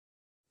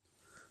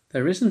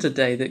There isn't a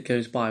day that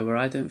goes by where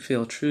I don't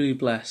feel truly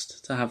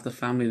blessed to have the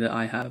family that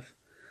I have.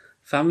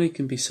 Family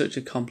can be such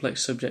a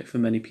complex subject for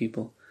many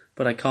people,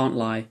 but I can't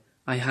lie,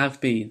 I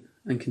have been,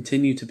 and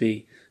continue to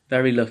be,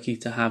 very lucky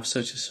to have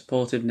such a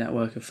supportive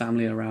network of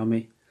family around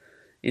me.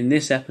 In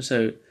this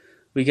episode,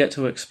 we get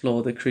to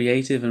explore the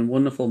creative and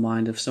wonderful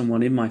mind of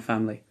someone in my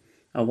family,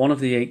 a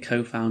ONEOFTHE8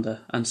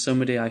 Co-Founder, and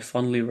somebody I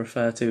fondly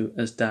refer to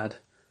as Dad.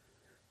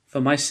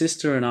 For my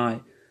sister and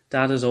I,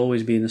 Dad has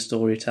always been a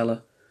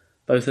storyteller,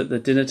 both at the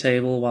dinner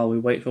table while we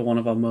wait for one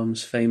of our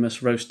mum's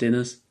famous roast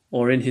dinners,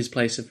 or in his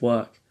place of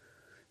work,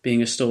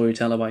 being a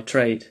storyteller by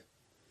trade.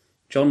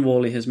 John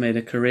Whalley has made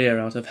a career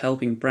out of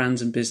helping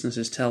brands and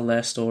businesses tell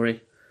their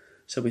story,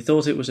 so we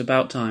thought it was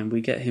about time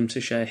we get him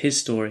to share his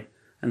story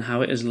and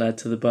how it has led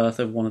to the birth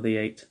of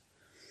ONEOFTHE8.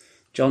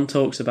 John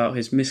talks about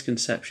his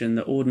misconception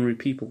that ordinary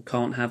people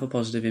can't have a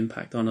positive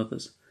impact on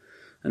others,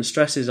 and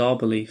stresses our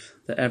belief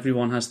that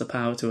everyone has the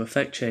power to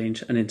affect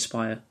change and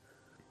inspire.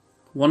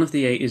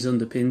 ONEOFTHE8 is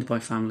underpinned by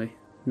family,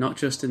 not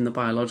just in the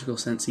biological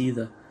sense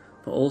either,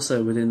 but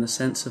also within the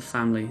sense of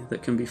family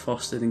that can be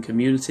fostered in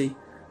community,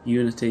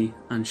 unity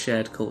and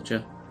shared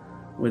culture,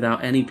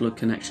 without any blood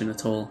connection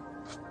at all.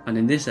 And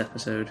in this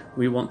episode,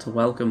 we want to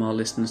welcome our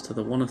listeners to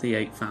the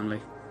ONEOFTHE8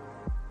 family.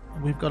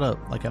 We've got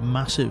a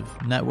massive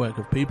network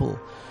of people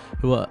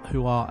who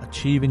are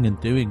achieving and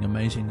doing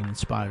amazing and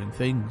inspiring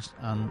things,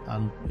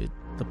 and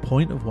the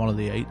point of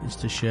ONEOFTHE8 is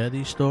to share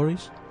these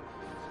stories.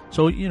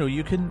 So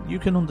you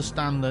can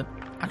understand that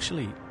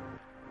actually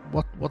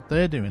what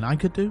they're doing I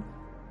could do.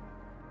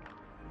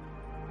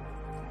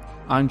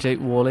 I'm Jake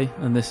Whalley,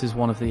 and this is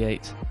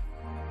ONEOFTHE8,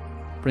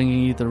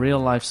 bringing you the real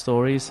life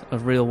stories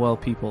of real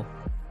world people,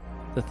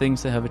 the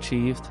things they have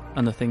achieved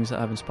and the things that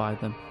have inspired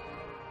them.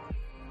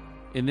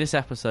 In this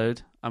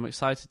episode, I'm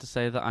excited to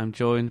say that I'm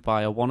joined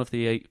by a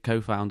ONEOFTHE8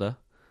 co-founder,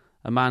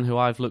 a man who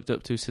I've looked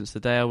up to since the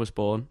day I was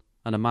born,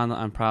 and a man that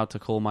I'm proud to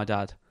call my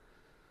dad.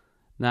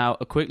 Now,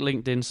 a quick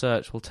LinkedIn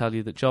search will tell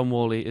you that John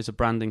Whalley is a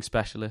branding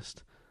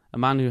specialist, a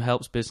man who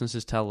helps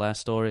businesses tell their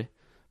story.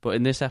 But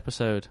in this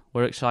episode,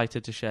 we're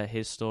excited to share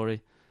his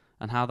story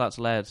and how that's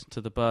led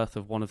to the birth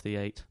of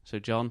ONEOFTHE8. So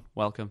John,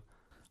 welcome.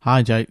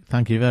 Hi Jake,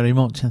 thank you very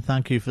much, and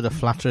thank you for the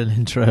flattering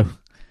intro.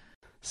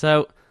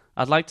 So,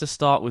 I'd like to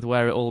start with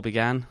where it all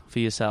began for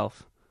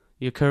yourself.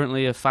 You're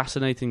currently a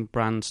fascinating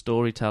brand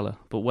storyteller,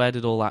 but where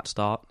did all that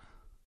start?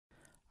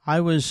 I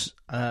was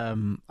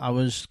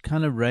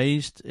kind of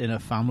raised in a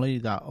family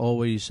that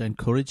always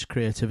encouraged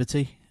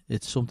creativity.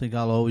 It's something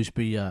I'll always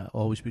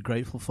be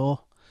grateful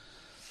for.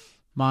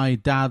 My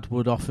dad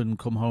would often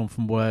come home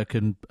from work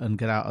and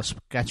get out a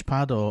sketch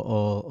pad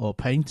or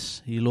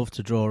paint. He loved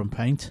to draw and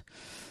paint,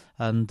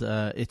 and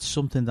it's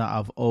something that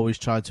I've always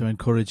tried to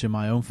encourage in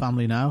my own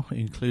family now,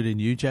 including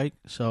you, Jake.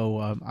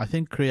 So I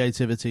think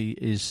creativity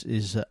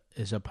is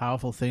a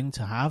powerful thing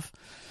to have,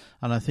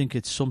 and I think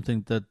it's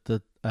something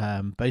that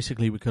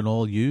basically we can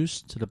all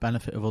use to the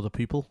benefit of other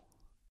people.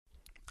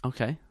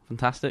 Okay,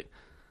 fantastic.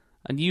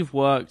 And you've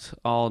worked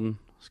on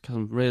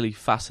some really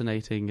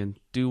fascinating and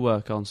do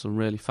work on some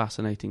really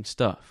fascinating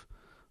stuff.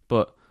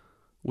 But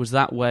was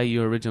that where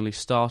you originally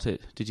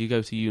started? Did you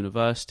go to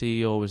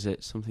university, or was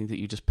it something that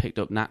you just picked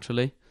up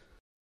naturally?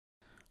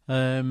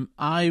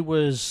 I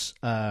was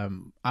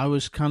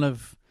kind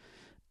of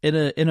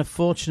in a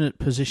fortunate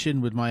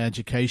position with my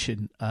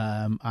education,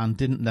 and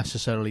didn't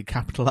necessarily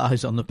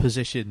capitalise on the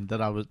position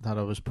that I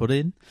was put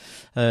in.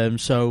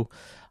 So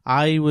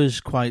I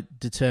was quite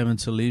determined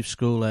to leave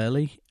school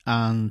early,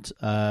 and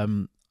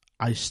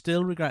I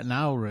still regret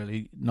now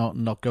really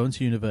not going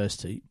to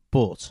university.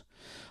 But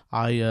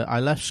I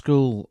left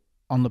school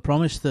on the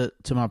promise to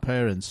my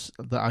parents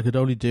that I could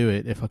only do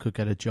it if I could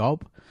get a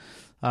job,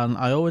 and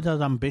I always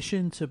had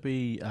ambition to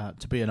be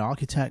an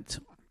architect.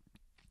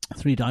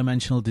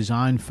 Three-dimensional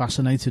design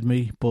fascinated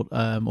me, but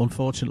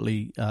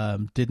unfortunately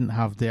didn't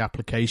have the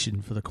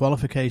application for the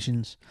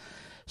qualifications.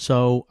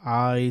 So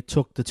I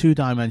took the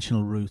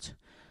two-dimensional route,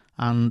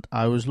 and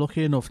I was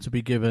lucky enough to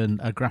be given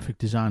a graphic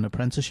design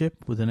apprenticeship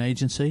with an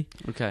agency.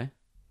 Okay.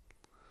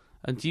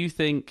 And do you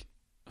think,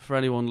 for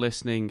anyone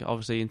listening,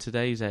 obviously in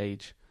today's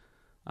age,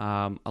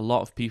 a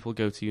lot of people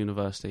go to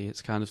university.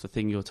 It's kind of the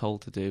thing you're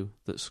told to do,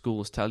 that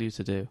schools tell you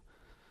to do.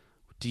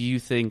 Do you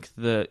think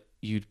that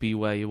you'd be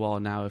where you are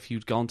now if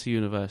you'd gone to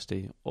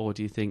university, or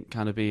do you think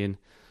kind of being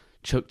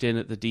chucked in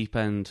at the deep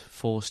end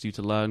forced you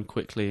to learn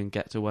quickly and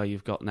get to where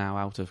you've got now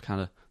out of kind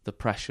of the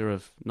pressure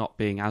of not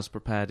being as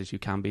prepared as you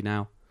can be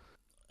now?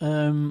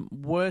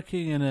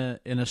 Working in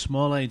a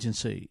small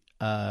agency,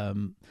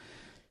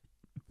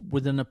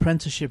 with an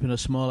apprenticeship in a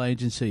small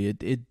agency,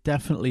 it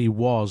definitely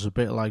was a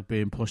bit like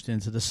being pushed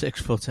into the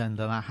 6 foot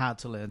end, and I had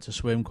to learn to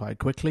swim quite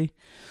quickly.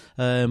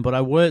 But I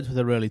worked with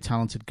a really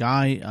talented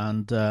guy,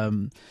 and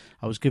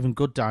I was given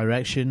good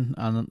direction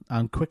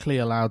and quickly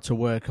allowed to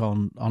work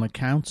on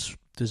accounts,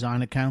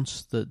 design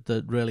accounts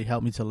that really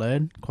helped me to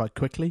learn quite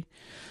quickly.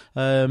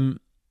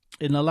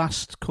 In the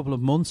last couple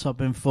of months, I've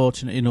been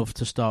fortunate enough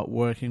to start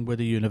working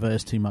with a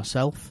university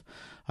myself.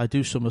 I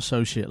do some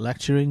associate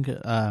lecturing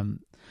at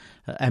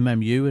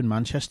MMU in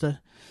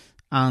Manchester,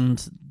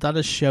 And that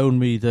has shown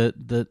me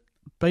that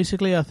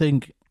basically I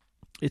think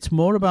it's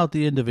more about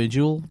the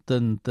individual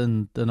than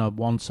a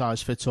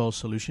one-size-fits-all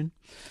solution.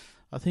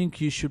 I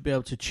think you should be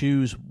able to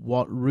choose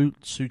what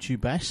route suits you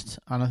best,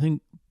 and I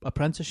think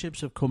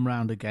apprenticeships have come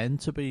round again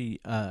to be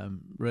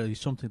really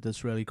something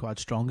that's really quite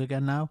strong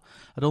again now.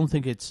 I don't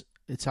think it's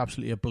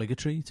absolutely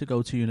obligatory to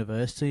go to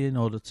university in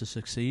order to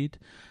succeed,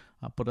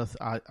 but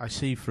I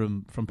see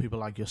from people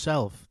like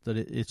yourself that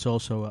it's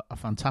also a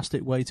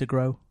fantastic way to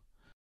grow.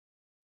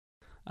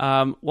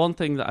 One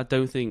thing that I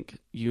don't think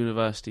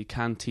university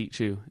can teach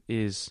you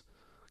is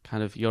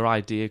kind of your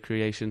idea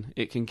creation.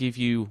 It can give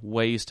you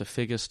ways to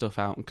figure stuff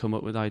out and come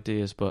up with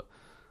ideas, but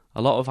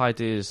a lot of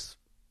ideas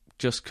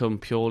just come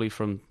purely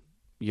from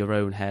your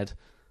own head.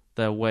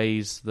 They're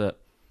ways that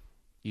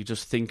you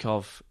just think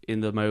of in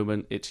the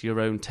moment. It's your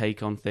own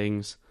take on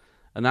things.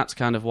 And that's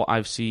kind of what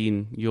I've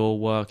seen your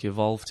work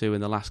evolve to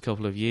in the last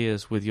couple of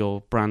years with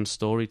your brand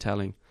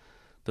storytelling,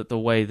 that the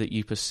way that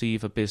you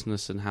perceive a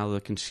business and how the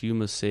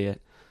consumers see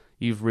it,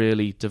 you've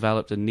really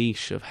developed a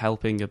niche of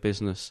helping a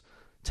business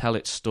tell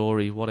its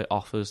story, what it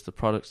offers, the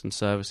products and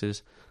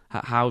services.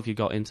 How have you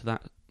got into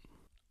that?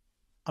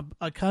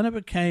 I kind of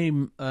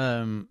became,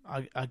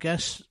 I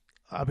guess,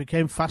 I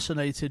became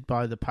fascinated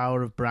by the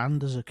power of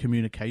brand as a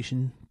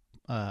communication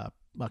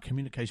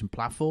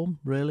platform,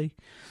 really.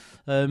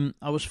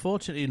 I was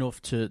fortunate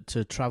enough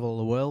to travel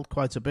the world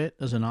quite a bit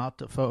as a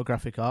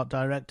photographic art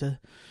director,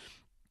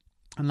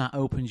 and that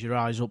opens your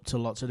eyes up to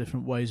lots of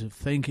different ways of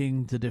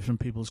thinking, to different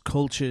people's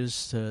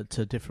cultures,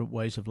 to different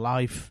ways of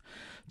life,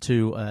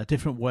 to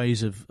different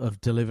ways of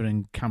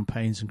delivering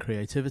campaigns and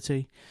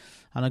creativity.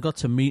 And I got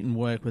to meet and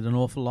work with an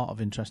awful lot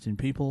of interesting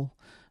people.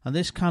 And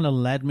this kind of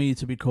led me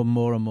to become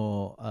more and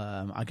more,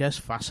 I guess,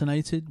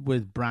 fascinated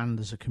with brand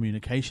as a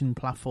communication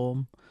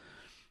platform.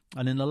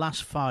 And in the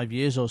last 5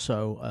 years or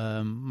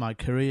so, my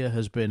career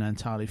has been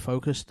entirely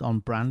focused on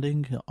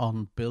branding,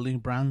 on building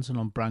brands, and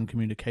on brand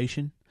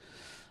communication.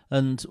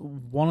 And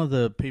one of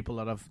the people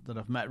that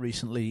I've met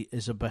recently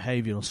is a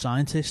behavioural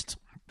scientist.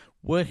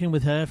 Working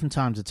with her from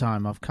time to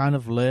time, I've kind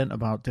of learned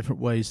about different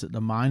ways that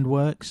the mind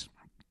works,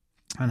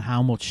 and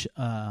how much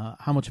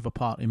of a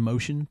part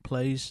emotion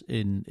plays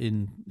in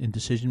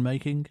decision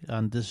making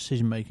and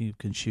decision making of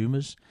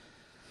consumers.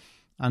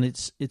 And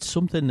it's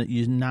something that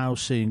you're now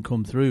seeing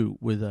come through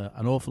with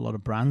an awful lot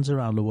of brands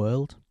around the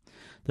world.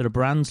 There are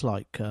brands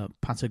like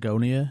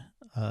Patagonia,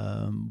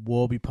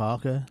 Warby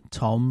Parker,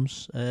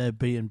 Tom's,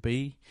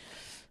 Airbnb.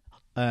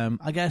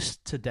 I guess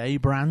today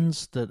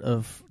brands that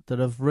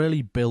have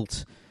really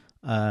built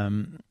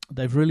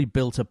they've really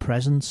built a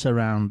presence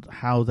around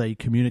how they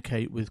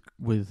communicate with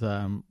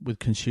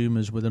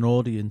consumers, with an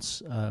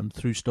audience,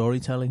 through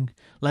storytelling.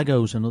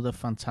 Lego's another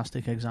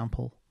fantastic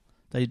example.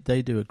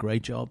 They do a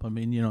great job. I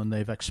mean, and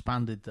they've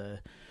expanded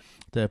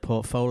their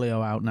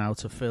portfolio out now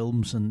to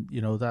films, and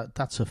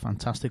that's a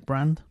fantastic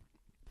brand.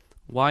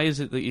 Why is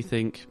it that you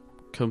think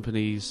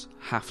companies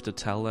have to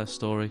tell their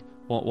story?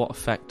 What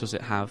effect does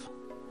it have?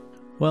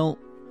 Well,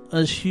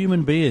 as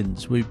human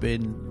beings, we've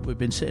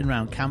been sitting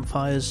around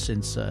campfires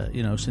since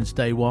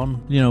day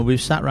one.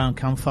 We've sat around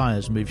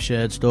campfires and we've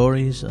shared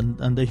stories,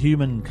 and the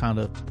human kind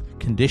of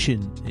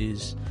condition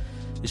is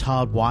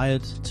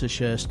hardwired to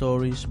share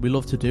stories. We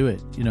love to do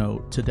it.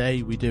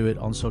 Today we do it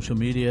on social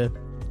media.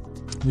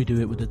 We do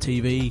it with the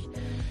TV.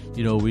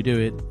 We do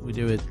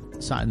it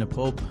sat in a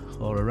pub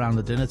or around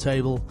the dinner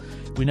table.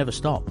 We never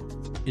stop.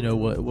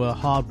 We're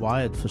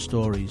hardwired for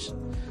stories.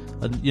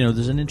 And,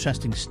 there's an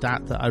interesting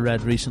stat that I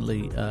read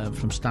recently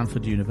from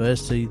Stanford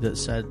University that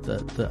said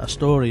that a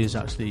story is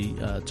actually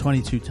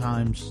 22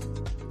 times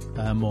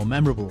more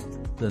memorable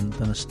than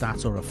a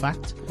stat or a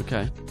fact.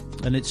 Okay.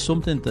 And it's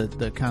something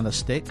that kind of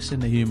sticks in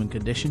the human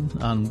condition,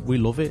 and we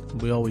love it.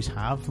 We always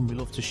have, and we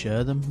love to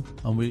share them,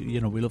 and we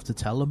love to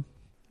tell them.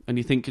 And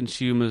you think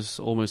consumers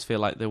almost feel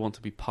like they want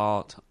to be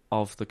part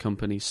of the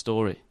company's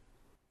story?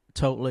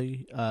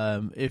 Totally.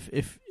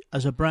 If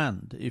as a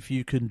brand, if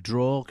you can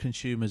draw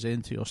consumers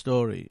into your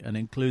story and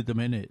include them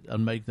in it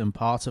and make them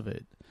part of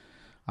it,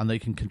 and they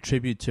can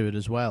contribute to it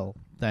as well,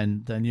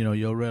 then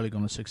you're really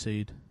going to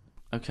succeed.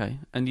 Okay.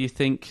 And you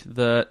think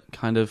that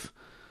kind of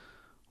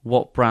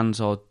what brands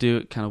are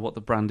what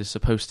the brand is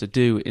supposed to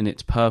do in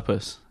its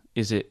purpose,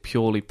 is it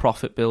purely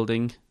profit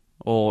building,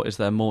 or is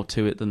there more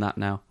to it than that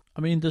now? I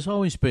mean, there's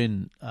always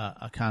been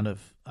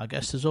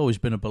there's always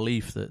been a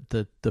belief that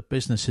the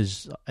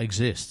businesses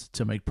exist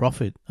to make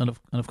profit, and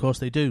of course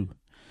they do.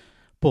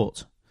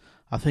 But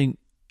I think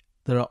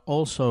there are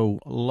also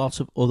lots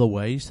of other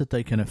ways that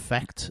they can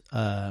affect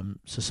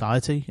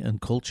society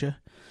and culture.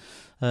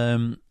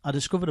 I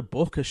discovered a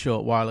book a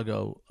short while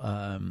ago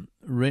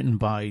written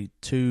by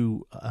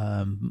two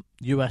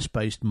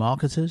US-based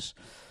marketers,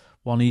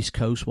 one East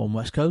Coast, one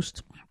West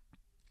Coast.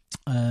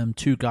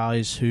 Two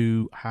guys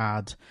who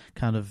had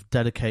kind of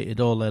dedicated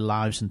all their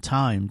lives and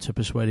time to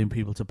persuading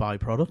people to buy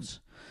products.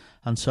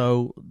 And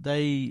so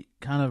they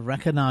kind of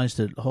recognized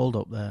that, hold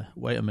up there,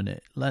 wait a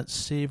minute, let's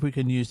see if we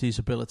can use these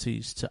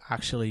abilities to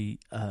actually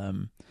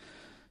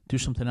do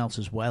something else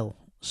as well.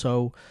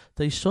 So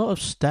they sort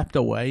of stepped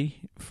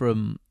away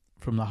from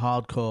the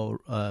hardcore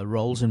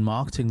roles in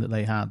marketing that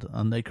they had,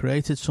 and they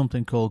created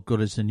something called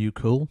Good is the New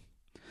Cool.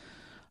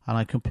 And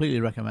I completely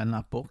recommend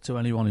that book to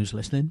anyone who's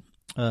listening.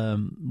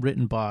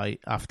 Written by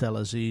Afdel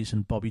Aziz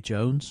and Bobby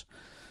Jones.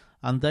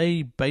 And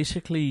they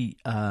basically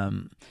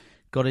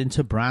got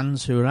into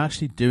brands who are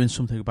actually doing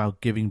something about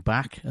giving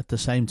back at the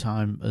same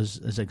time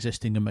as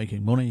existing and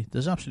making money.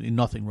 There's absolutely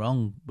nothing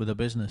wrong with a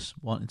business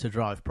wanting to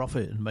drive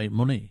profit and make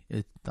money.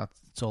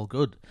 That's all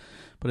good.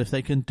 But if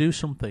they can do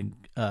something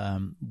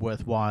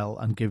worthwhile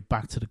and give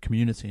back to the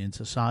community and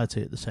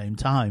society at the same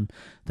time,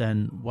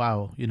 then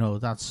wow,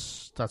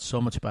 that's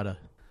so much better.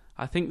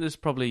 I think there's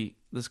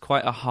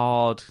quite a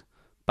hard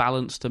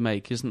balance to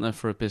make, isn't there,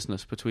 for a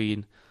business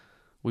between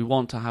we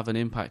want to have an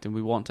impact and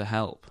we want to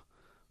help,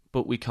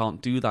 but we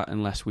can't do that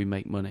unless we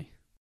make money.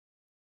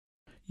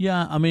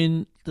 Yeah, I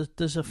mean,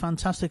 there's a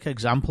fantastic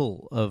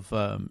example of,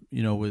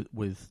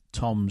 with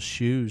Tom's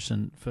shoes.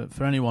 And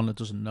for anyone that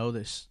doesn't know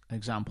this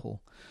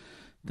example,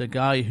 the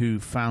guy who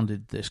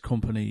founded this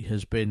company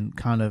has been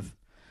kind of,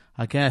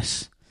 I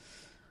guess,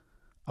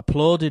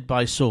 applauded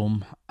by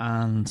some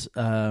and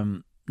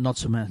not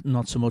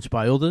so much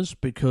by others,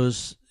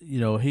 because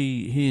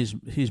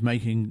he's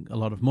making a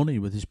lot of money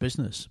with his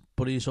business,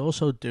 but he's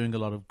also doing a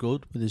lot of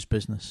good with his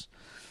business.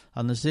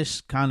 And there's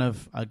this kind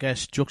of, I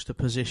guess,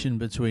 juxtaposition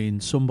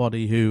between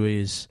somebody who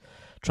is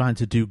trying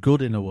to do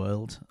good in the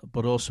world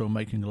but also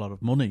making a lot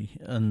of money.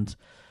 And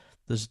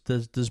there's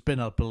been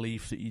a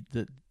belief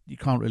that you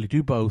can't really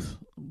do both.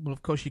 Well,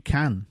 of course you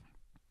can.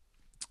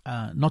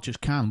 Not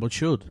just can, but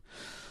should.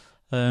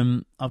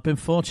 I've been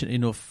fortunate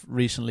enough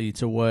recently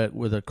to work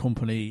with a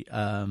company,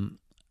 and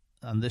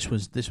this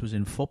was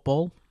in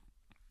football,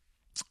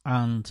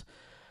 and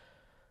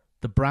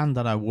the brand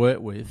that I work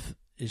with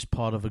is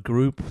part of a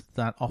group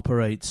that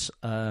operates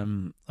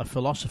a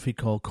philosophy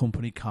called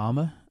company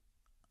karma.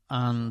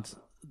 And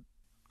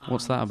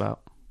what's that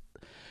about?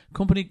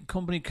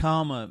 Company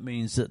karma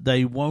means that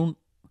they won't,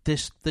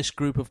 this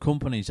group of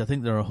companies, I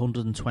think there are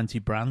 120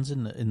 brands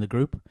in the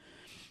group,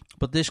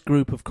 but this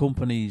group of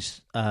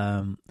companies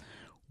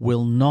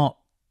will not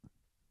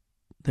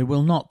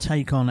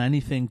take on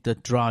anything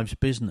that drives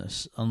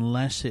business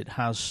unless it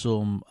has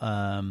some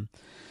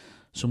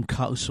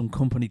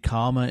company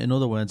karma. In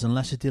other words,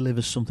 unless it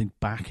delivers something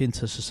back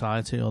into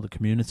society or the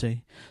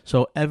community.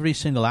 So every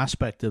single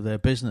aspect of their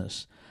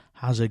business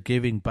has a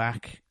giving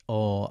back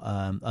or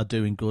a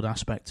doing good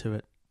aspect to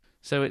it.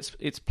 So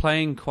it's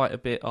playing quite a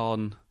bit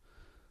on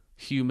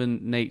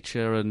human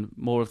nature and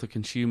more of the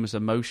consumer's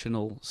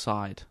emotional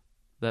side,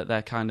 that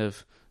they're kind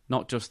of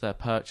not just their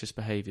purchase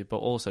behavior, but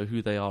also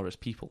who they are as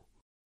people.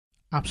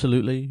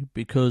 Absolutely,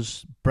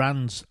 because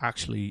brands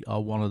actually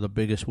are one of the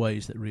biggest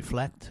ways that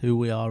reflect who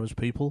we are as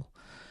people.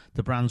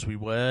 The brands we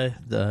wear,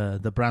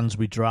 the brands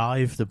we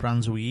drive, the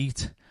brands we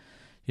eat,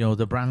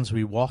 the brands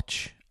we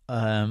watch.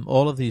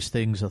 All of these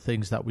things are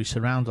things that we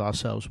surround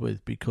ourselves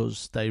with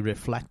because they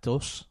reflect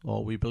us,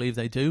 or we believe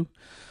they do.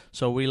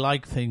 So we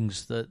like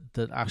things that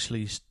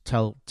actually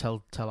tell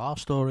our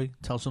story,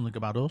 tell something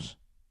about us.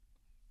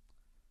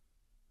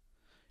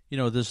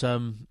 There's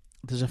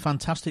a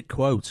fantastic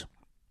quote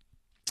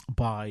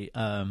by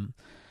a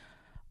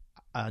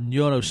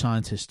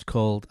neuroscientist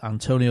called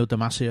Antonio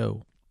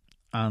Damasio,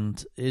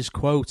 and his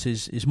quote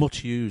is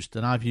much used,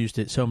 and I've used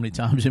it so many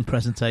times in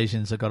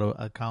presentations.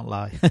 I can't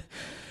lie,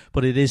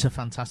 but it is a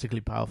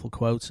fantastically powerful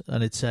quote,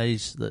 and it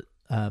says that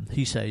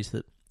he says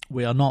that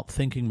we are not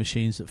thinking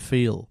machines that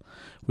feel,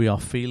 we are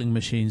feeling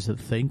machines that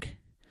think.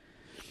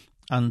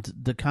 And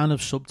the kind of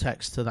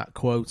subtext to that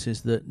quote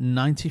is that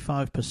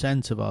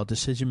 95% of our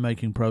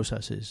decision-making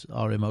processes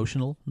are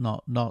emotional.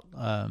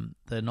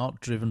 They're not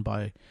driven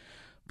by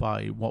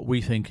what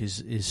we think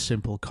is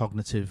simple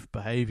cognitive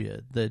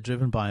behavior. They're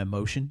driven by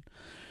emotion,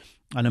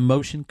 and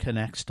emotion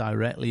connects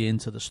directly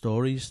into the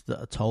stories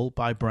that are told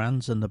by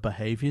brands and the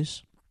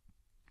behaviors.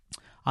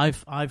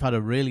 I've had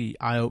a really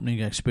eye-opening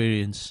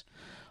experience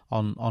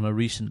on a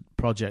recent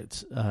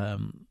project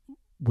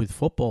with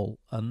football,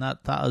 and that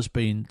has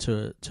been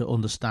to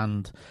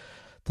understand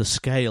the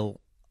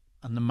scale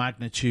and the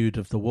magnitude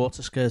of the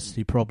water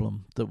scarcity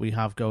problem that we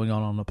have going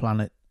on the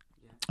planet.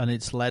 And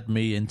it's led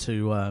me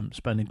into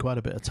spending quite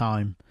a bit of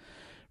time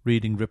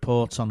reading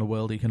reports on the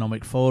World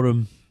Economic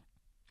Forum,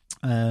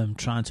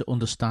 trying to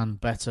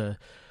understand better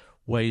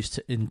ways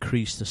to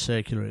increase the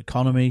circular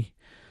economy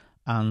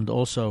and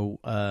also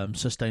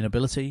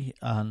sustainability,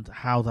 and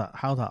how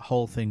that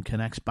whole thing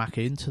connects back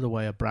into the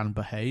way a brand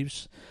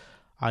behaves.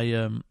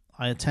 I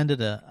attended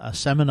a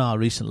seminar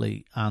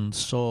recently and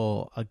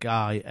saw a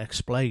guy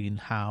explain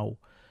how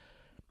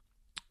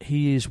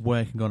he is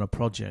working on a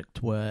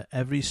project where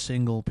every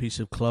single piece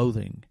of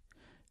clothing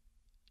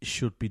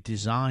should be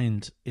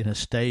designed in a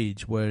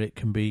stage where it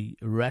can be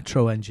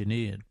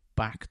retro-engineered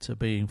back to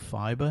being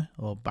fibre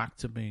or back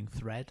to being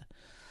thread.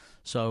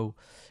 So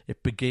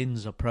it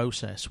begins a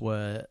process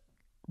where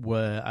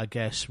I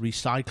guess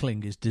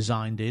recycling is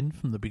designed in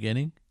from the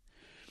beginning.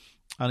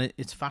 And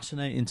it's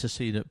fascinating to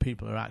see that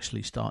people are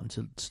actually starting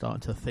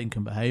to think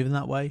and behave in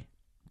that way.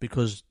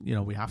 because,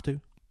 we have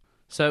to.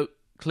 So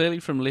clearly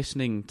from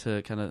listening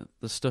to kind of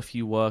the stuff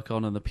you work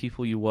on and the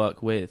people you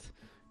work with,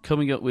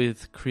 coming up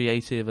with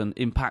creative and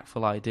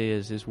impactful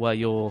ideas is where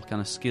your kind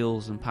of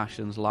skills and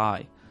passions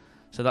lie.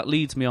 So that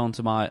leads me on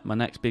to my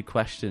next big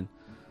question.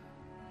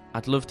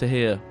 I'd love to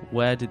hear,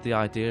 where did the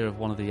idea of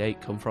One of the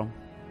Eight come from?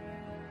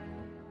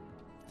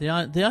 The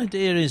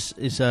idea is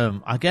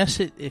I guess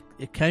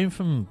it came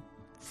from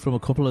a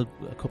couple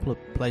of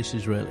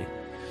places really,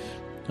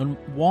 and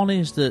one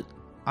is that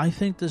I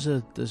think there's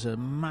a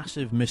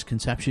massive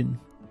misconception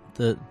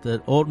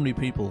that ordinary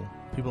people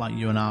like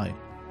you and I,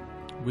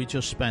 we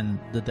just spend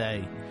the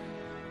day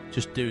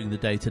just doing the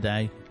day to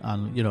day,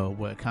 and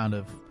we're kind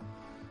of,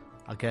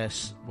 I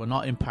guess, we're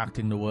not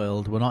impacting the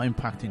world, we're not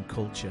impacting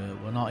culture,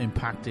 we're not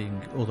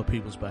impacting other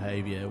people's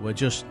behaviour, we're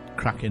just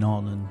cracking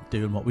on and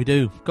doing what we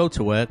do. Go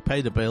to work,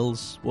 pay the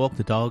bills, walk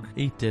the dog,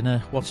 eat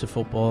dinner, watch the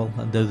football,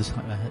 and do this,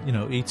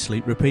 eat,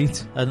 sleep,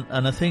 repeat. And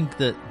I think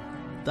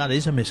that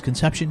is a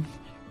misconception,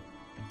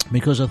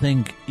 because I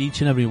think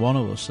each and every one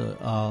of us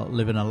are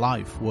living a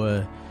life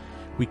where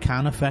we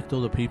can affect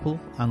other people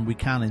and we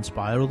can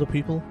inspire other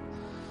people.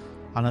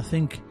 And I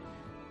think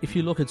if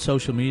you look at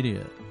social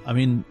media, I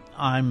mean,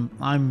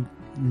 I'm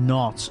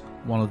not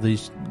one of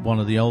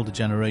the older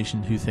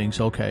generation who thinks,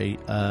 okay,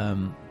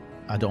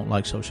 I don't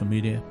like social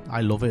media.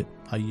 I love it.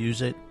 I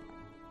use it.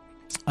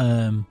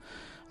 I'm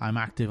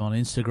active on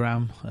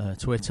Instagram,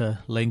 Twitter,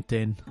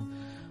 LinkedIn.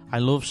 I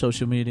love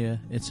social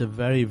media. It's a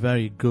very,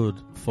 very good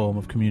form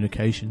of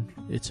communication.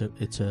 It's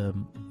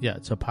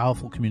a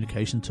powerful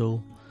communication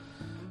tool.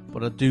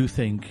 But I do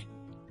think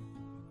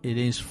it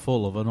is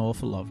full of an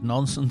awful lot of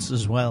nonsense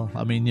as well.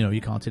 I mean,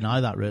 you can't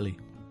deny that really.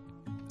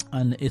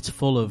 And it's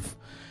full of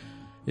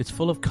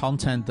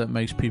content that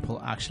makes people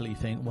actually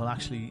think, well,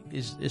 actually,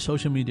 is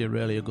social media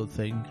really a good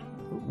thing?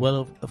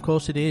 Well, of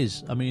course it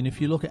is. I mean, if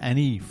you look at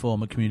any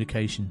form of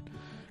communication,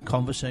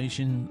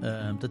 conversation,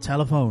 the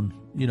telephone,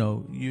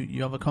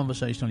 you have a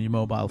conversation on your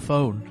mobile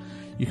phone,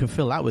 you can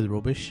fill that with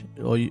rubbish,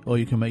 or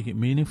you can make it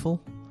meaningful.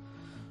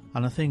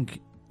 And I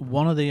think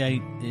One of the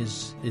Eight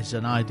is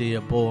an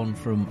idea born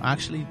from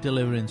actually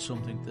delivering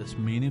something that's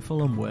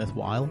meaningful and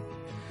worthwhile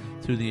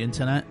through the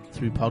internet,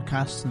 through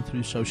podcasts and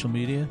through social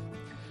media,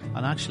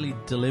 and actually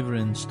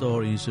delivering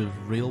stories of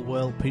real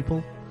world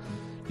people.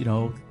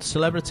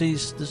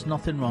 Celebrities, there's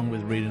nothing wrong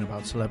with reading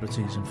about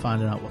celebrities and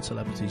finding out what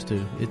celebrities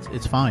do.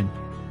 It's fine.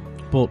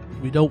 But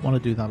we don't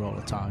want to do that all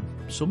the time.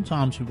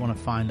 Sometimes we want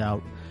to find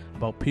out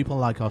about people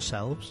like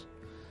ourselves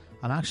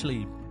and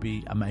actually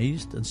be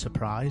amazed and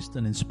surprised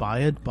and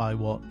inspired by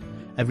what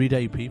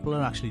everyday people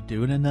are actually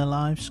doing in their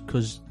lives,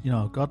 because,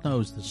 God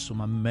knows there's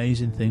some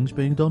amazing things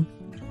being done.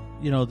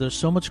 There's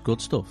so much good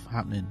stuff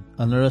happening,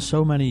 and there are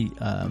so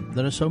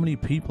many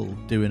people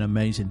doing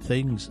amazing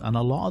things, and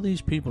a lot of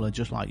these people are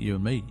just like you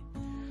and me.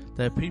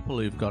 They're people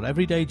who've got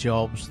everyday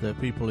jobs. They're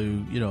people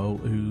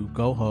who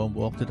go home,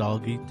 walk the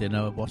dog, eat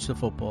dinner, watch the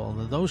football.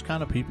 They're those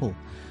kind of people.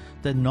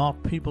 They're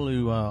not people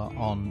who are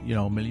on,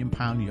 £1 million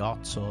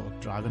yachts or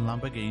driving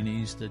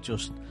Lamborghinis. They're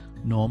just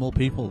normal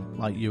people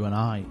like you and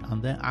I,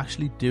 and they're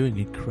actually doing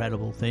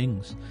incredible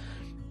things.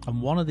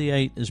 And One of the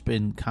Eight has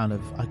been kind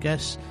of, I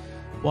guess,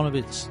 one of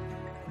its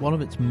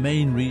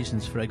main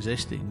reasons for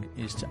existing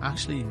is to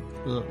actually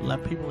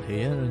let people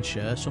hear and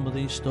share some of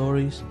these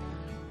stories.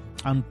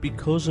 And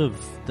because of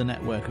the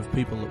network of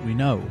people that we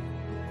know,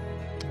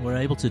 we're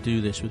able to do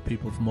this with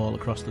people from all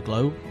across the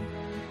globe,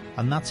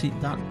 and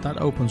that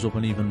opens up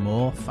an even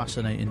more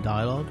fascinating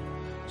dialogue.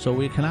 So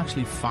we can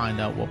actually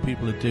find out what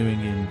people are doing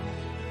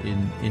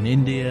in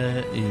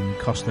India, in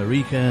Costa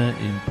Rica,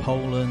 in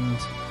Poland,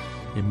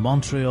 in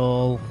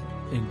Montreal,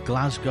 in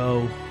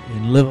Glasgow,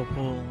 in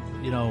Liverpool.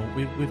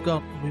 We've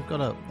got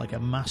a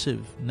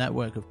massive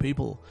network of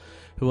people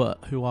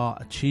who are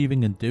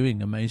achieving and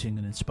doing amazing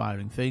and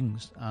inspiring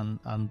things,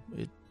 and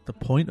the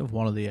point of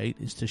One of the Eight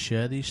is to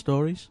share these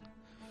stories.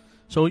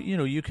 So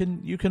you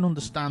can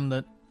understand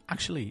that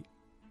actually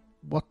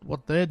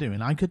what they're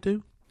doing I could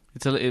do.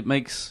 It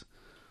makes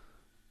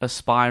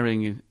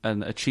aspiring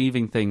and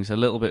achieving things a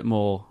little bit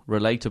more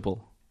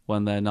relatable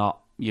when they're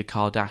not your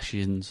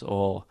Kardashians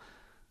or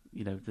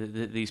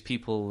these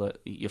people that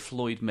your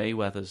Floyd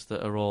Mayweathers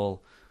that are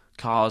all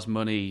cars,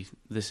 money.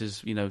 This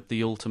is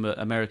the ultimate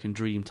American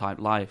dream type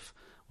life.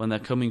 When they're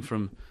coming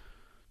from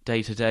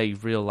day to day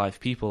real life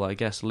people, I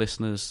guess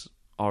listeners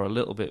are a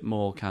little bit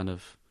more kind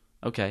of,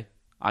 okay,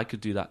 I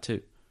could do that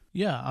too.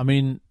 Yeah, I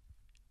mean,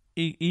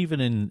 even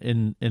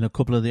in a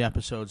couple of the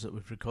episodes that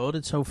we've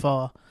recorded so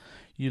far,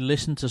 you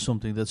listen to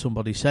something that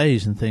somebody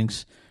says and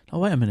thinks, oh,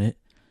 wait a minute,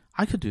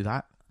 I could do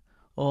that.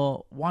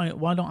 Or why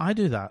don't I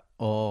do that?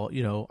 Or,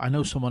 I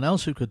know someone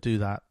else who could do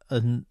that.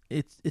 And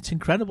it's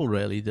incredible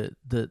really that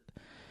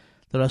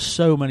there are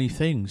so many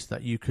things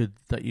that you could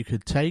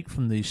take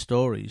from these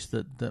stories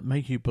that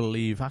make you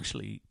believe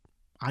actually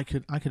I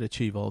could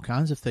achieve all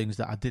kinds of things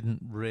that I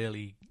didn't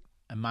really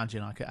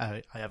imagine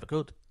I ever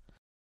could.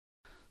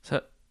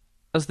 So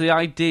as the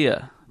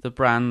idea, the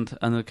brand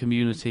and the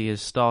community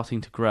is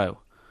starting to grow,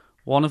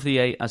 One of the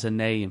Eight as a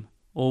name,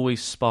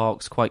 always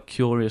sparks quite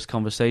curious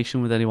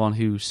conversation with anyone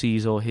who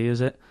sees or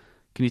hears it.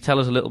 Can you tell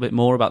us a little bit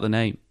more about the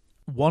name?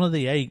 One of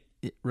the 8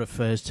 it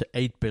refers to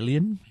 8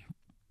 billion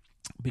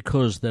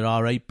because there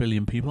are 8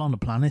 billion people on the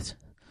planet.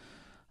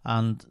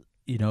 And,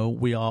 you know,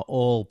 we are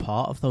all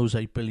part of those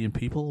 8 billion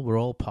people. We're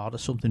all part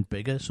of something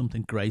bigger,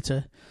 something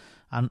greater.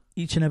 And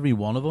each and every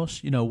one of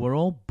us, you know, we're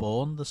all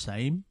born the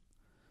same.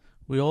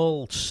 We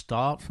all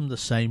start from the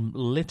same,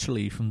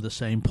 literally from the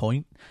same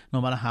point,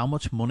 no matter how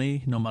much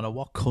money, no matter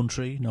what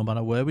country, no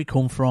matter where we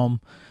come from,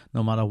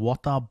 no matter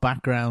what our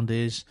background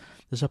is.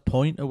 There's a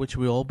point at which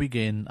we all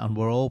begin, and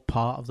we're all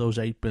part of those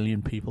 8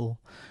 billion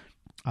people.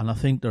 And I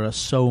think there are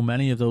so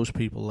many of those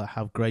people that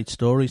have great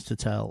stories to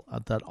tell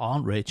that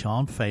aren't rich,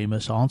 aren't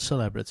famous, aren't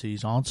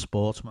celebrities, aren't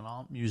sportsmen,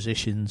 aren't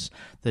musicians.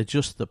 They're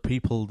just the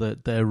people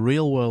that they're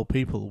real world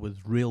people with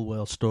real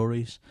world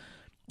stories.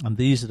 And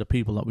these are the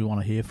people that we want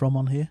to hear from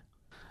on here.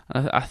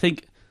 I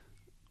think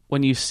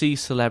when you see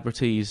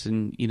celebrities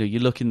and, you know, you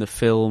look in the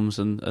films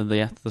and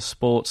the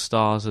sports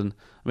stars, and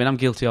I mean, I'm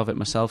guilty of it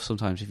myself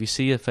sometimes. If you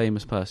see a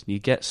famous person, you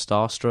get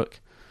starstruck.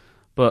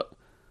 But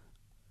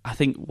I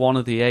think one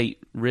of the 8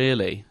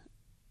 really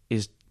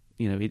is,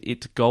 you know,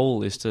 its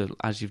goal is to,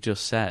 as you've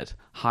just said,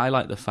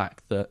 highlight the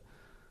fact that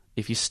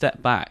if you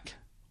step back,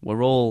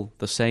 we're all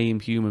the same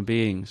human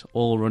beings,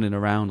 all running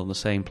around on the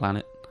same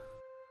planet.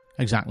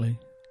 Exactly.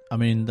 I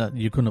mean, that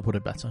you couldn't have put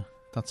it better.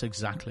 That's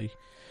exactly.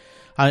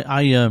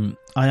 I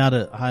had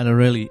a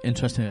really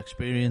interesting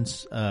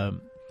experience.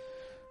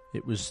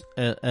 It was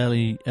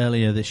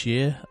earlier this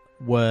year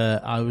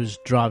where I was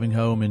driving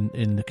home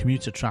in the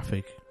commuter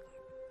traffic,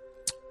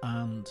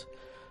 and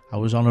I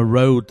was on a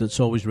road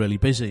that's always really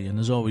busy, and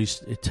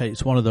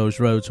it's one of those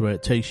roads where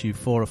it takes you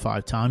 4 or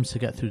 5 times to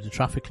get through the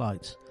traffic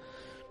lights,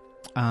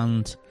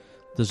 and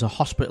there's a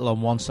hospital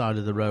on one side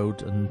of the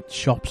road and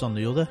shops on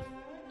the other,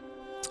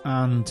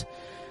 and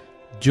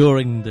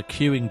during the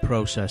queuing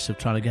process of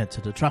trying to get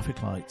to the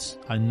traffic lights,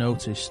 I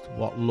noticed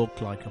what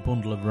looked like a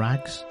bundle of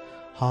rags,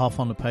 half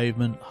on the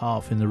pavement,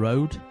 half in the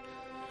road.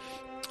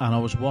 And I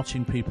was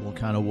watching people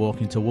kind of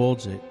walking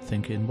towards it,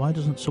 thinking, why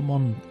doesn't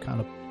someone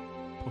kind of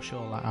push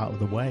all that out of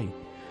the way?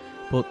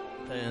 But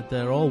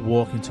they're all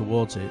walking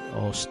towards it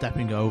or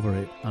stepping over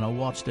it. And I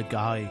watched a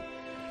guy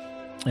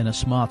in a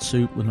smart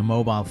suit with a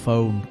mobile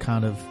phone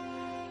kind of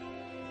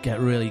get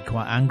really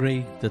quite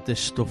angry that this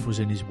stuff was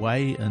in his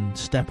way and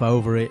step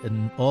over it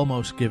and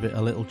almost give it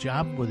a little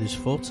jab with his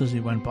foot as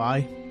he went by.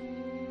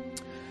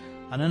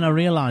 And then I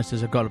realised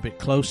as I got a bit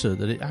closer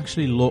that it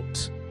actually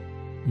looked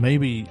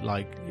maybe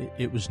like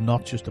it was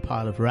not just a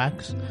pile of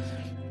rags.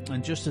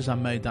 And just as I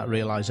made that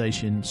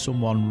realisation,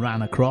 someone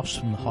ran across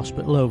from the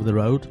hospital over the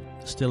road,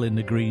 still in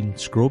the green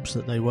scrubs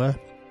that they were,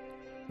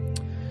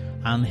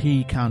 and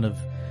he kind of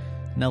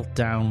knelt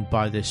down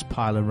by this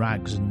pile of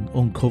rags and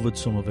uncovered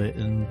some of it,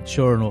 and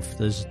sure enough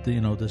there's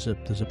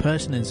a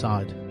person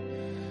inside.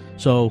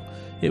 So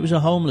it was a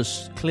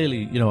homeless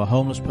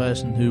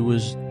person who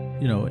was,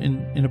 you know,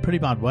 in a pretty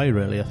bad way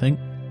really, I think.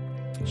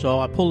 So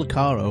I pulled the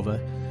car over,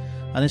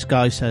 and this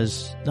guy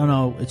says,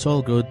 no, it's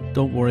all good,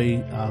 don't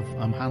worry,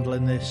 I'm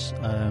handling this,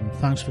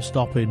 thanks for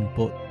stopping,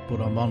 but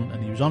I'm on.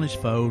 And he was on his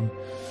phone,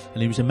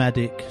 and he was a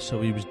medic,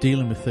 so he was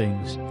dealing with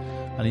things.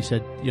 And he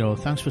said, you know,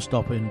 thanks for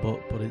stopping,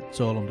 but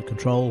it's all under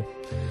control.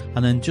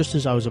 And then just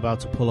as I was about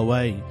to pull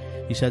away,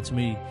 he said to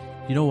me,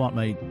 you know what,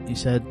 mate? He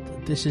said,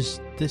 this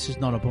is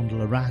not a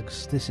bundle of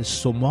rags. This is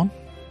someone.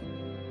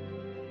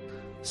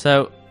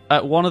 So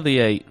at One of the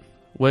 8,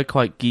 we're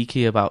quite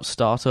geeky about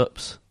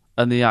startups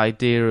and the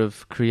idea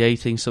of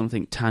creating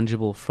something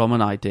tangible from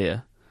an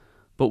idea.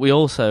 But we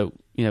also,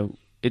 you know,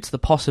 it's the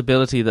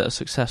possibility that a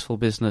successful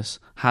business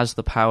has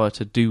the power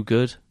to do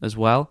good as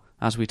well,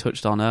 as we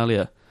touched on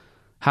earlier.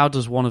 How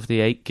does One of the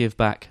 8 give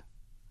back?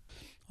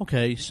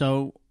 Okay,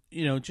 so,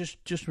 you know,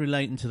 just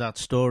relating to that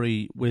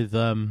story with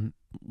the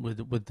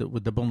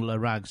bundle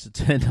of rags that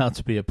turned out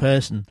to be a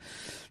person,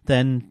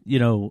 then, you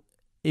know,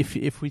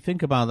 if we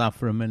think about that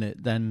for a minute,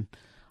 then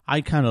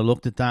I kind of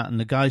looked at that, and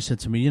the guy said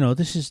to me, you know,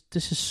 this is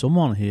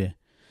someone here.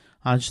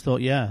 I just thought,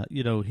 yeah,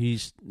 you know,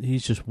 he's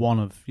just one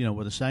of, you know,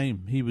 we're the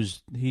same.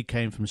 He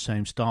came from the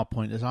same start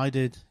point as I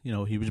did. You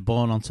know, he was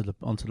born onto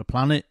the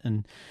planet,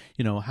 and,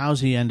 you know,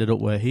 how's he ended up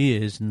where he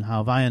is, and how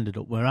have I ended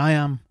up where I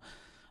am?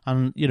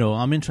 And, you know,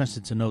 I'm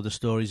interested to know the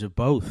stories of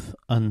both.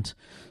 And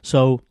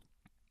so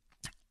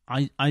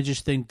I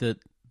just think that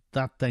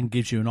then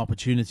gives you an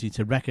opportunity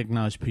to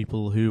recognize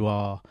people who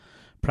are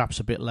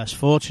perhaps a bit less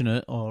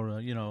fortunate, or,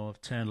 you know,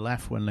 have turned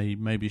left when they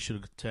maybe should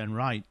have turned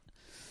right.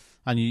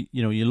 And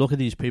you look at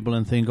these people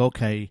and think,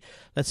 okay,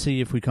 let's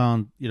see if we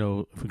can't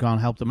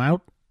help them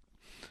out.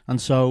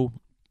 And so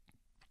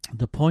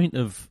the point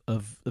of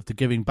the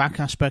giving back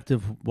aspect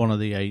of One of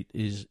the 8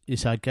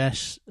 is I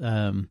guess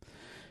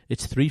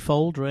it's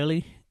threefold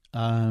really.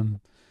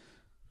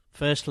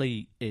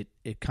 Firstly, it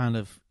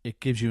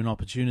gives you an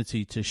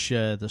opportunity to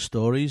share the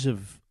stories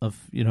of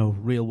you know,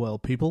 real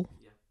world people.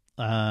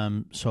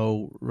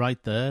 So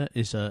right there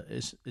is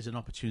an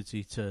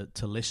opportunity to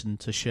listen,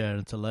 to share,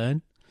 and to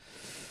learn.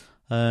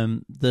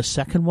 The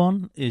second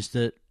one is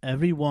that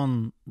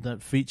everyone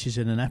that features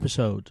in an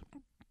episode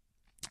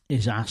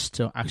is asked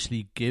to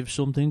actually give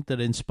something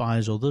that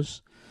inspires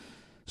others.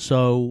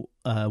 So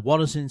what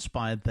has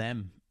inspired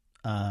them?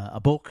 A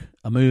book,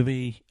 a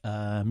movie,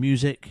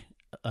 music,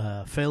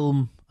 a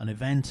film, an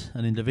event,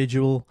 an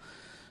individual.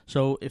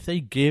 So if they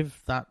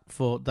give that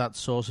for that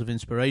source of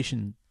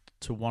inspiration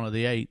to one of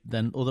the 8,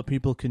 then other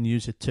people can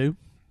use it too.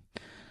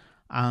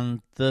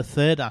 And the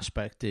third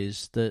aspect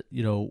is that,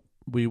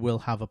 we will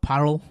have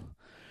apparel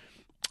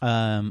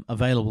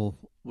available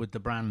with the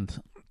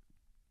brand,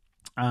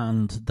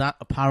 and that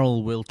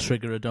apparel will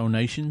trigger a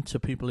donation to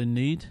people in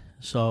need.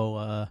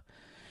 So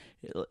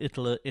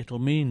it'll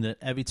mean that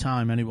every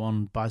time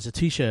anyone buys a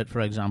T-shirt, for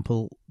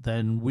example,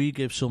 then we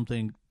give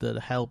something that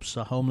helps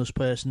a homeless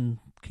person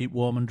keep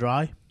warm and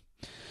dry.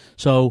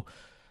 So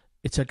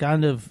it's a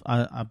kind of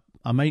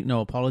I make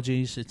no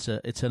apologies.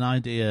 It's an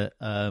idea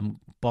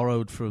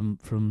borrowed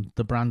from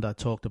the brand I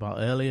talked about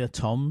earlier,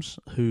 Tom's,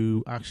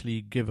 who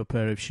actually give a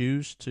pair of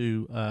shoes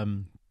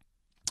to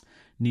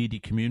needy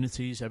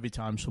communities every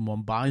time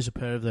someone buys a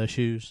pair of their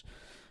shoes.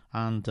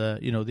 And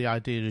the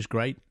idea is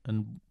great,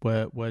 and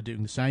we're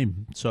doing the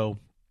same. So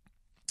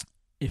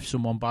if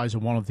someone buys a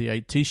One of the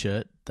 8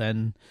 T-shirt,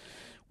 then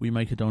we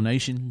make a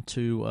donation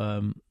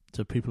to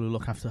people who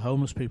look after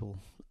homeless people.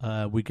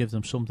 We give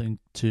them something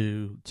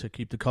to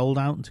keep the cold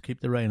out and to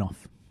keep the rain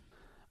off.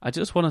 I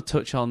just want to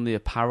touch on the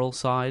apparel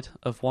side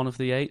of One of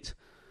the 8.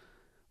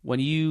 When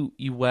you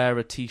wear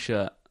a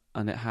T-shirt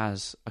and it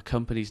has a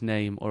company's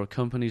name or a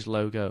company's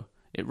logo,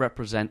 it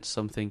represents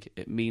something,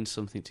 it means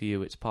something to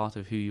you, it's part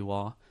of who you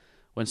are.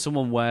 When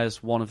someone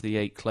wears One of the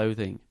 8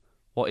 clothing,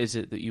 what is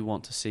it that you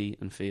want to see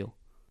and feel?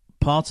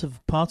 Part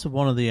of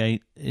One of the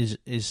 8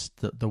 is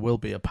that there will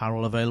be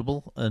apparel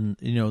available, and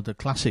the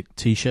classic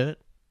T-shirt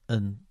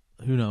and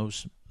who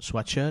knows,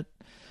 sweatshirt.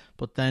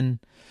 But then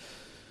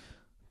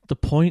the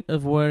point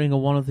of wearing a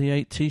One of the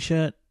 8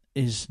 T-shirt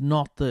is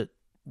not that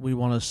we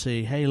want to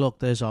see, hey, look,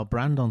 there's our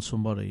brand on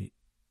somebody.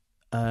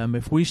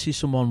 If we see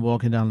someone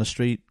walking down the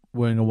street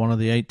wearing a One of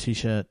the 8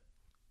 T-shirt,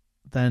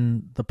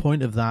 then the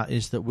point of that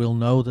is that we'll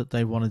know that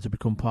they wanted to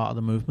become part of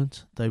the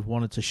movement. They've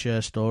wanted to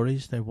share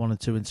stories. They wanted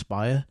to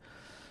inspire.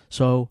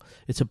 So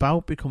it's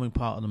about becoming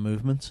part of the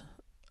movement.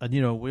 And,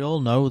 we all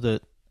know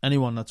that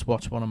anyone that's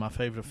watched one of my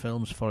favourite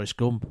films, Forrest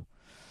Gump,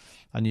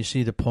 and you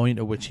see the point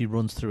at which he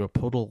runs through a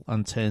puddle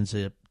and turns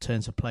a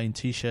plain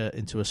T-shirt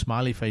into a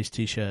smiley face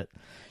T-shirt,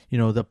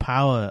 the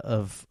power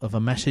of a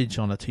message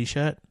on a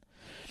T-shirt.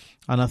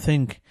 And I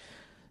think,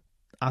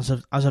 as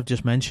I've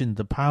just mentioned,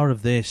 the power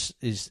of this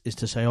is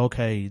to say,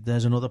 okay,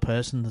 there's another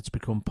person that's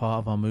become part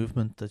of our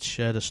movement, that's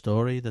shared a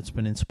story, that's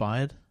been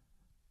inspired.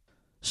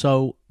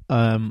 So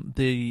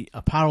the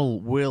apparel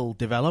will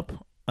develop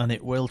and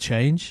it will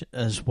change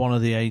as One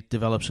of the 8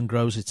 develops and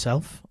grows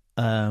itself.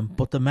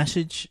 But the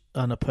message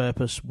and the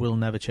purpose will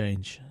never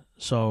change.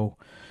 So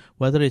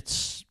whether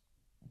it's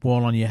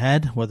worn on your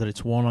head, whether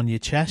it's worn on your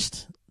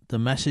chest, the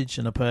message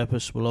and the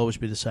purpose will always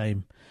be the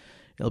same.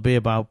 It'll be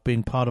about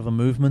being part of a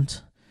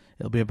movement.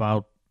 It'll be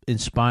about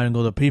inspiring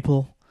other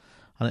people.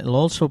 And it'll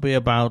also be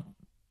about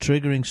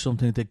triggering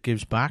something that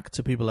gives back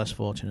to people less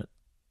fortunate.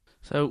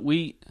 So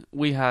we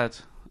had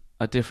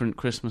a different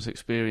Christmas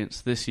experience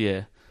this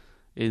year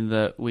in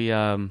that we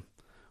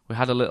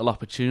had a little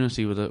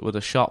opportunity with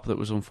a shop that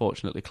was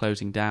unfortunately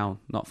closing down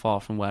not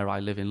far from where I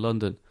live in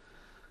London.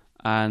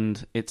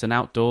 And it's an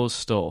outdoors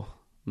store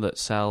that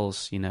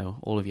sells,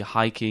 all of your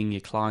hiking,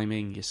 your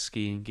climbing, your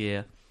skiing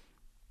gear.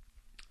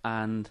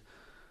 And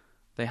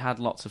they had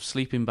lots of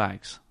sleeping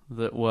bags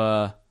that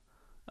were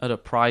at a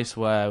price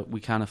where we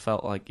kind of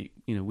felt like,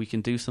 we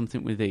can do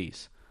something with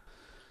these.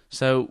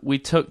 So we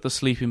took the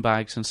sleeping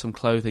bags and some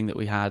clothing that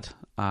we had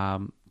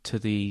to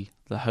the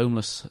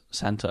homeless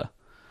centre.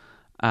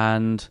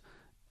 And,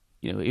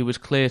 it was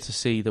clear to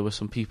see there were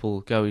some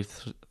people going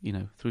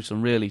through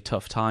some really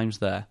tough times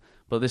there.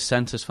 But this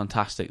centre's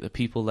fantastic. The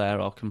people there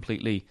are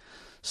completely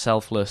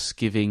selfless,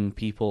 giving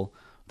people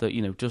that,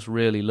 just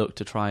really look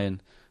to try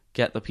and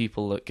get the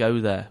people that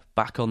go there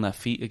back on their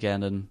feet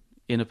again and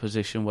in a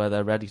position where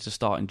they're ready to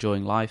start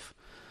enjoying life.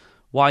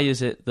 Why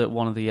is it that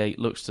One of the 8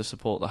 looks to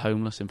support the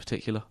homeless in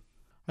particular?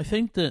 I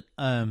think that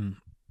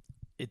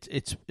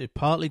it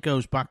partly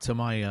goes back to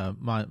my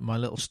my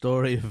little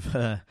story of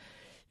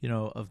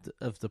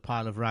of the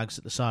pile of rags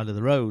at the side of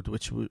the road,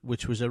 which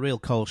was a real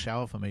cold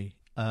shower for me.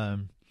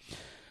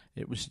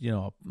 It was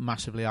a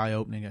massively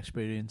eye-opening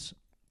experience,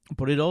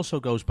 but it also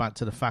goes back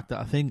to the fact that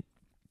I think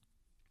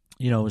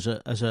as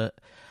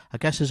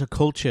a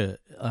culture,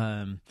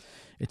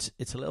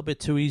 it's a little bit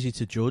too easy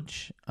to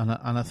judge, and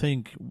I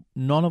think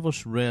none of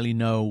us really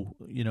know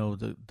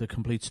the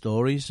complete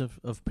stories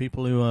of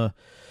people who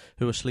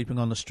are sleeping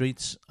on the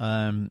streets,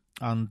 and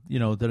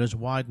they're as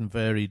wide and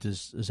varied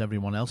as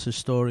everyone else's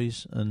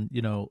stories, and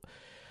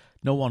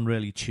no one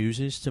really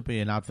chooses to be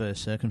in adverse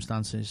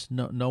circumstances.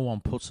 No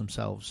one puts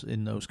themselves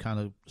in those kind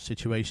of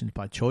situations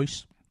by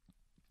choice.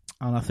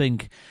 And I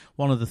think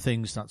one of the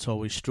things that's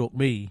always struck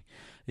me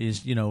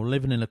is,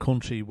 living in a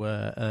country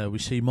where we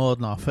see more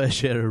than our fair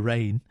share of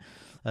rain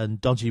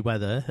and dodgy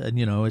weather, and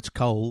it's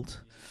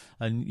cold,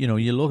 and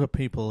you look at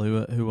people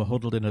who are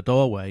huddled in a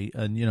doorway,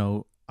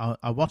 and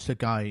I watched a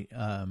guy.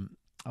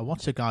 I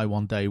watched a guy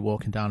one day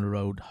walking down the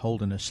road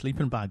holding a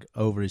sleeping bag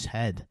over his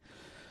head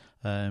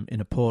in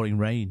a pouring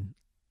rain.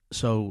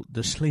 So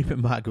the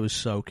sleeping bag was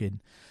soaking,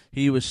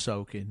 he was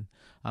soaking,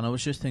 and I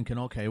was just thinking,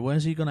 okay,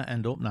 where's he going to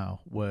end up now?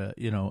 Where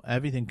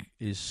everything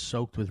is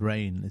soaked with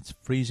rain, it's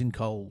freezing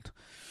cold.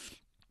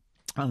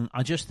 And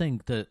I just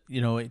think that,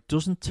 it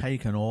doesn't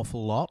take an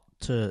awful lot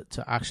to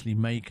actually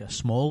make a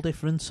small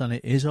difference, and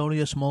it is only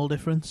a small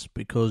difference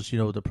because,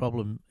 the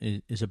problem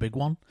is a big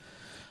one.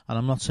 And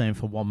I'm not saying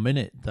for 1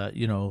 minute that,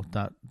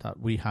 that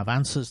we have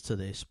answers to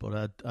this,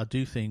 but I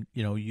do think,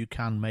 you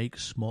can make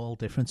small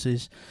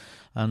differences.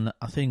 And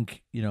I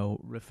think,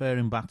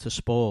 referring back to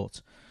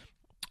sport,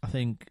 I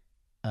think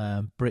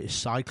British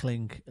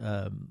cycling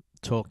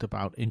talked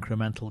about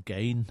incremental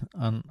gain,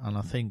 and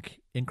I think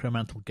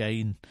incremental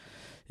gain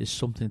is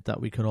something that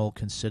we can all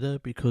consider,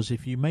 because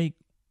if you make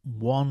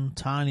one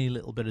tiny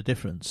little bit of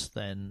difference,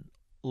 then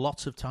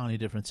lots of tiny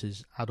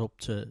differences add up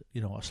to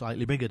a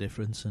slightly bigger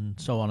difference, and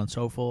so on and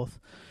so forth.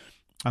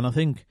 And I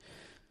think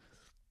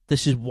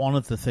this is one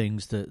of the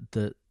things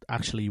that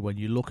actually, when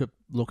you look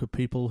at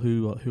people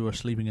who are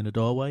sleeping in a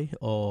doorway,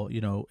 or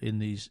in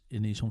these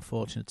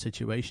unfortunate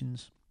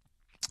situations,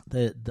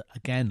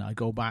 again, I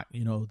go back,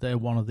 they're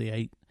one of the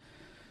 8.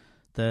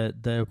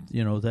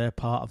 They're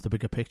part of the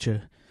bigger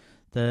picture.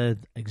 They're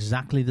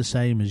exactly the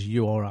same as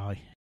you or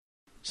I.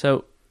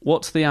 So,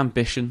 what's the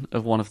ambition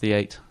of one of the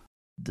 8?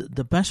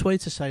 The best way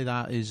to say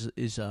that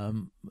is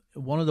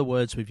one of the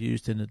words we've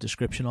used in the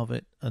description of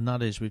it, and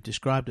that is, we've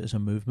described it as a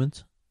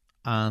movement,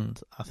 and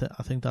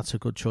I think that's a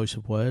good choice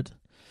of word.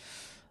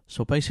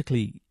 So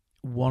basically,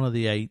 one of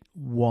the 8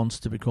 wants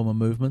to become a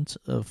movement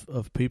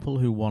of people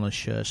who want to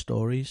share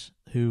stories,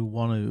 who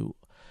want to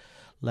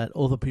let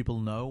other people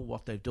know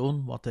what they've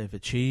done, what they've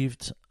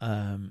achieved,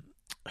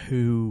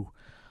 who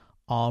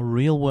are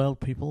real world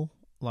people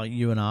like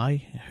you and I,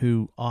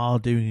 who are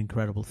doing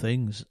incredible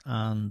things,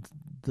 and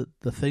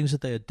the things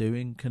that they are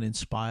doing can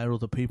inspire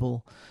other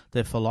people.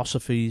 Their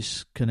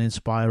philosophies can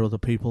inspire other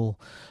people.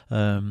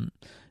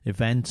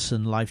 Events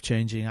and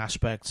life-changing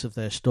aspects of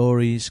their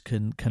stories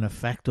can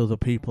affect other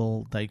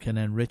people. They can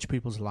enrich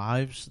people's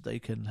lives. They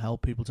can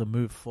help people to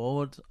move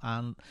forward.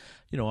 And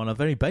on a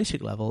very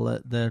basic level,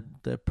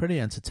 they're pretty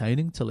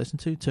entertaining to listen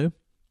to too.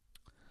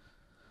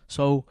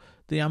 So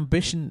the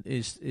ambition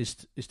is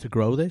to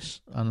grow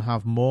this and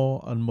have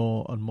more and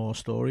more and more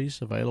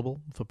stories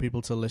available for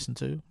people to listen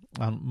to,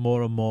 and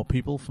more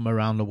people from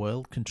around the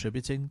world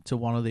contributing to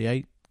one of the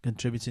 8,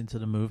 contributing to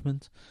the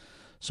movement.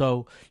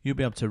 So you'll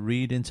be able to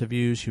read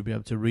interviews, you'll be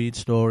able to read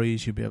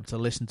stories, you'll be able to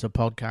listen to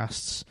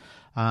podcasts,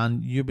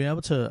 and you'll be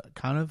able to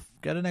kind of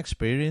get an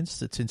experience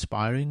that's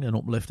inspiring and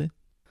uplifting.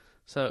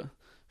 So it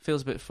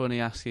feels a bit funny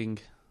asking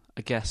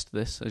a guest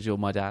this, as you're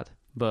my dad,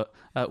 but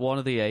at one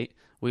of the 8,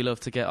 we love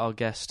to get our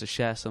guests to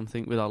share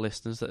something with our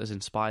listeners that has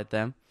inspired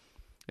them.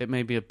 It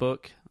may be a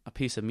book, a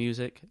piece of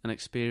music, an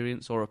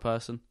experience, or a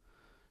person.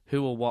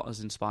 Who or what has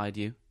inspired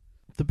you?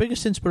 The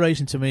biggest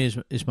inspiration to me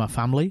is my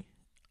family.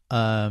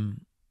 Yeah,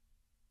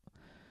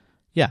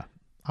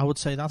 I would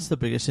say that's the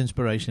biggest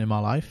inspiration in my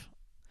life.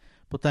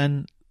 But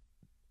then,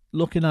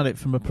 looking at it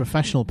from a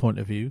professional point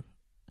of view,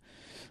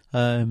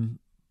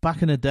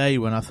 back in the day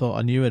when I thought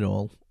I knew it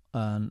all,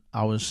 and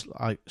I was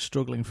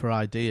struggling for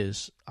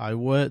ideas, I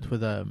worked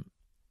with a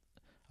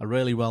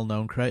really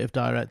well-known creative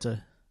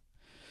director,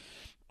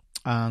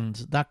 and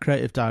that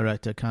creative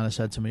director kind of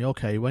said to me,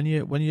 okay, when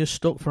you're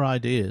stuck for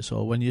ideas,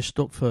 or when you're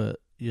stuck for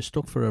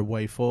a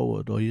way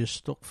forward, or you're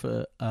stuck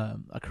for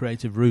a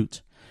creative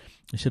route,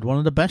 he said, one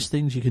of the best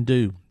things you can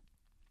do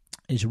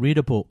is read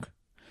a book,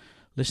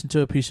 listen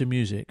to a piece of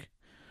music,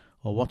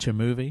 or watch a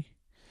movie,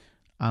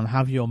 and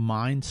have your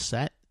mind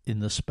set in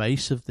the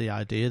space of the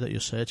idea that you're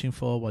searching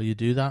for while you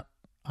do that,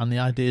 and the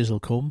ideas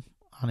will come.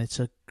 And it's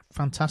a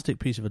fantastic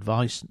piece of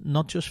advice,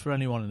 not just for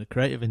anyone in the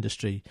creative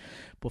industry,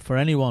 but for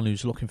anyone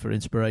who's looking for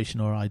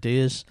inspiration or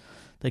ideas.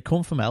 They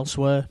come from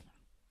elsewhere.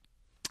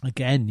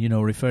 Again,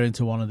 referring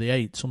to one of the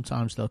 8,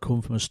 sometimes they'll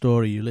come from a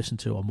story you listen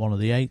to on one of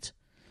the 8.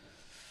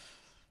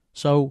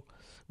 So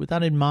with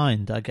that in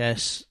mind, I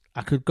guess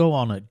I could go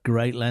on at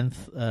great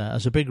length.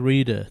 As a big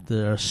reader,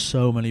 there are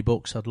so many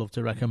books I'd love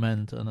to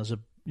recommend, and as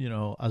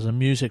a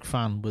music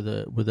fan with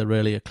a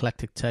really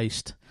eclectic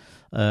taste,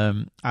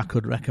 I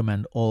could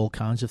recommend all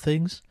kinds of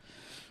things.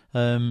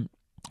 I'm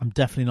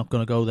definitely not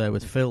going to go there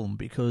with film,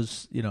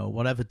 because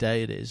whatever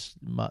day it is,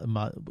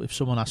 if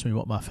someone asks me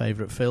what my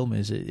favourite film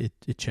is,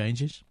 it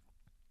changes.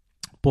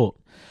 But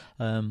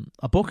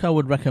a book I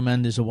would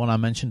recommend is the one I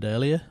mentioned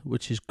earlier,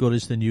 which is Good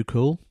is the New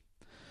Cool,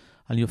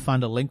 and you'll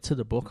find a link to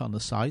the book on the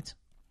site.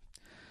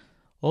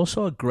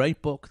 Also, a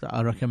great book that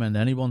I recommend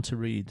anyone to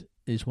read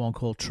is one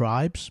called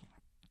Tribes.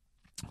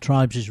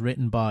 Tribes is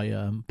written by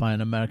an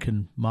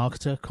American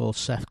marketer called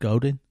Seth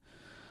Godin,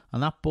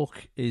 and that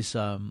book is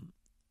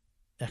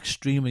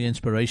extremely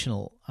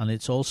inspirational, and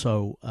it's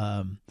also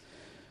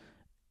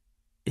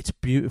it's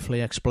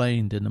beautifully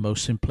explained in the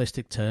most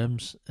simplistic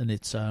terms, and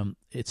it's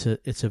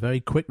a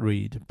very quick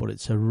read, but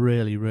it's a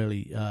really,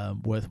 really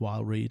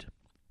worthwhile read.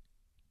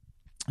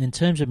 In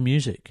terms of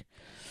music,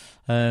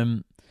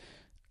 in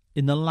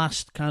the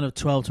last kind of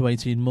 12 to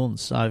 18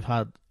 months, I've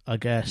had, I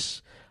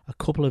guess, a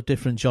couple of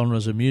different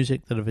genres of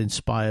music that have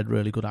inspired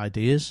really good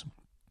ideas.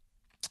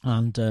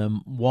 And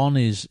one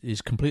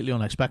is completely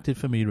unexpected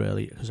for me,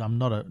 really, because I'm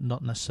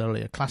not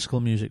necessarily a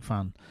classical music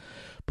fan.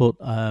 But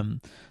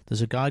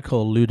there's a guy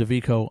called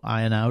Ludovico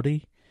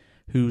Einaudi,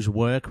 whose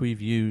work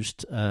we've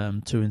used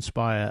to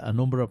inspire a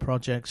number of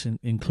projects,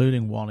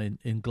 including one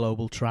in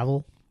global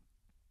travel.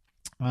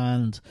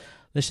 And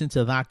listening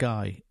to that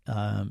guy,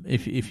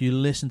 if you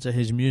listen to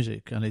his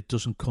music and it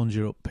doesn't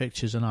conjure up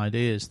pictures and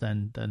ideas,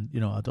 then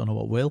I don't know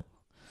what will.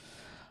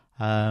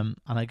 And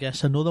I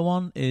guess another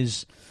one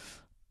is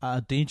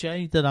a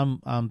DJ that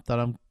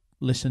I'm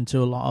listening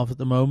to a lot of at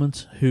the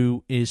moment,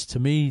 who is to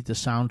me the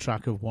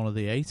soundtrack of One of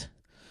the Eight.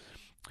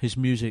 His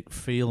music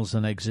feels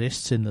and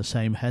exists in the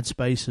same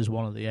headspace as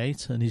One of the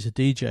Eight, and he's a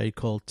DJ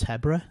called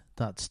Tebra.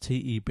 That's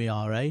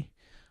Tebra.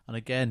 And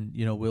again,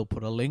 we'll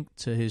put a link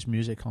to his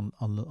music on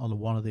the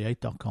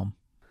ONEOFTHE8.com.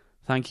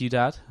 Thank you,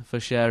 Dad, for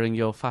sharing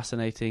your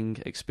fascinating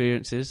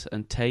experiences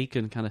and take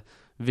and kind of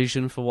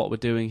vision for what we're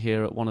doing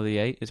here at One of the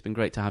Eight. It's been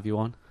great to have you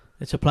on.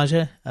 It's a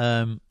pleasure.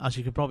 As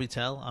you can probably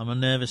tell, I'm a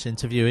nervous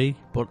interviewee,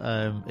 but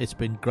it's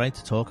been great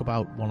to talk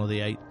about One of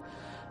the Eight,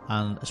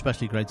 and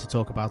especially great to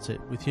talk about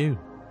it with you.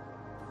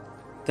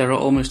 There are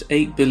almost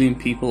 8 billion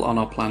people on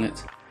our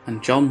planet,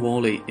 and John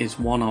Whalley is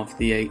one of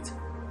the 8.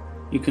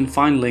 You can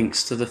find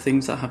links to the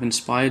things that have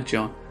inspired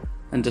John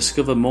and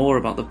discover more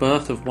about the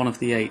birth of One of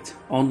the 8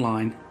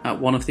 online at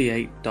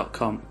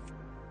ONEOFTHE8.com.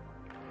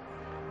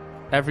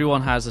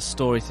 Everyone has a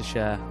story to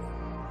share.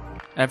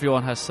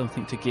 Everyone has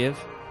something to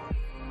give.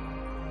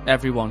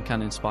 Everyone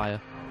can inspire.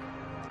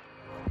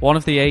 One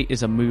of the 8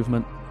 is a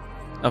movement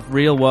of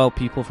real-world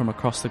people from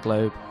across the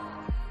globe,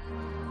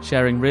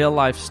 sharing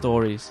real-life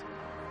stories,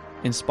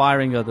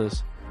 inspiring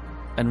others,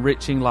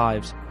 enriching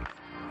lives,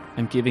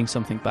 and giving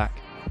something back.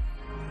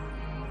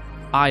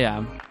 I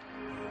am,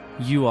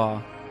 you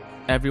are,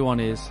 everyone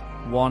is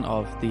one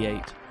of the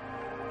 8.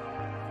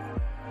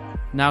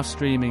 Now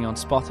streaming on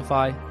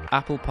Spotify,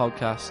 Apple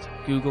Podcast,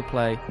 Google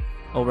Play,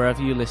 or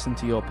wherever you listen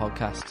to your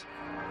podcasts.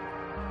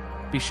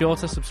 Be sure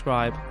to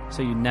subscribe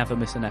so you never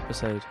miss an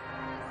episode.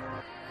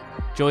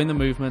 Join the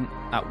movement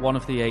at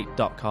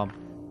ONEOFTHE8.com.